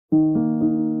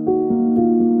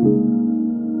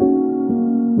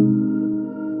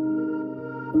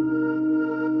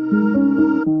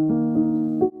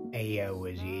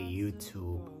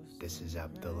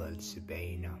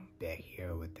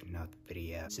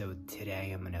So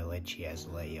today I'm gonna let you guys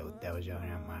lay out those on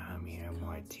my homie and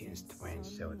Martinaz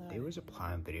twins. So there was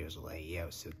applying videos lay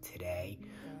out. So today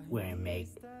we're gonna make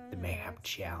the makeup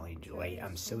challenge. Like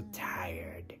I'm so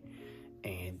tired,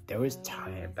 and there was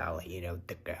talking about like,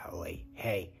 the girl like,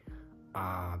 hey,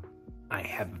 I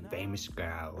have a famous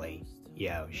girl like,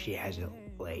 she has a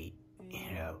like,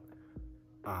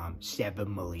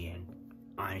 7 million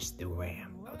on Instagram.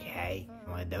 Okay,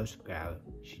 one of those girls,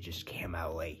 she just came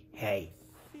out like, hey,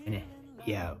 and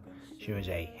she was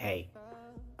like, hey,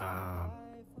 I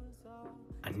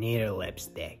need a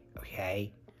lipstick,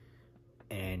 okay?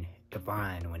 And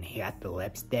Devon, when he got the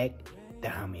lipstick, the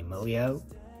homie Emilio,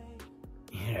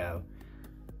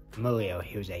 Emilio,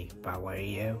 he was like, if I were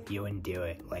you, you wouldn't do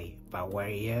it. Like, if I were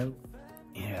you,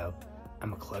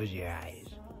 I'ma close your eyes.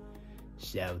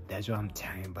 So that's what I'm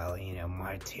talking about,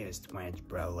 Martinaz twins,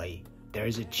 bro. Like,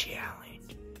 there's a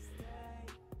challenge.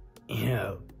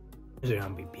 It's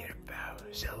gonna be beautiful.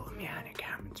 So let me know in the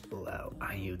comments below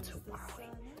on YouTube, Wally.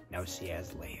 And I'll see you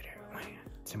guys later on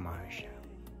tomorrow's show.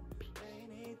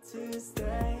 Peace.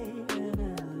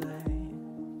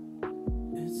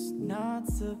 It's not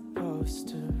supposed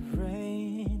to rain.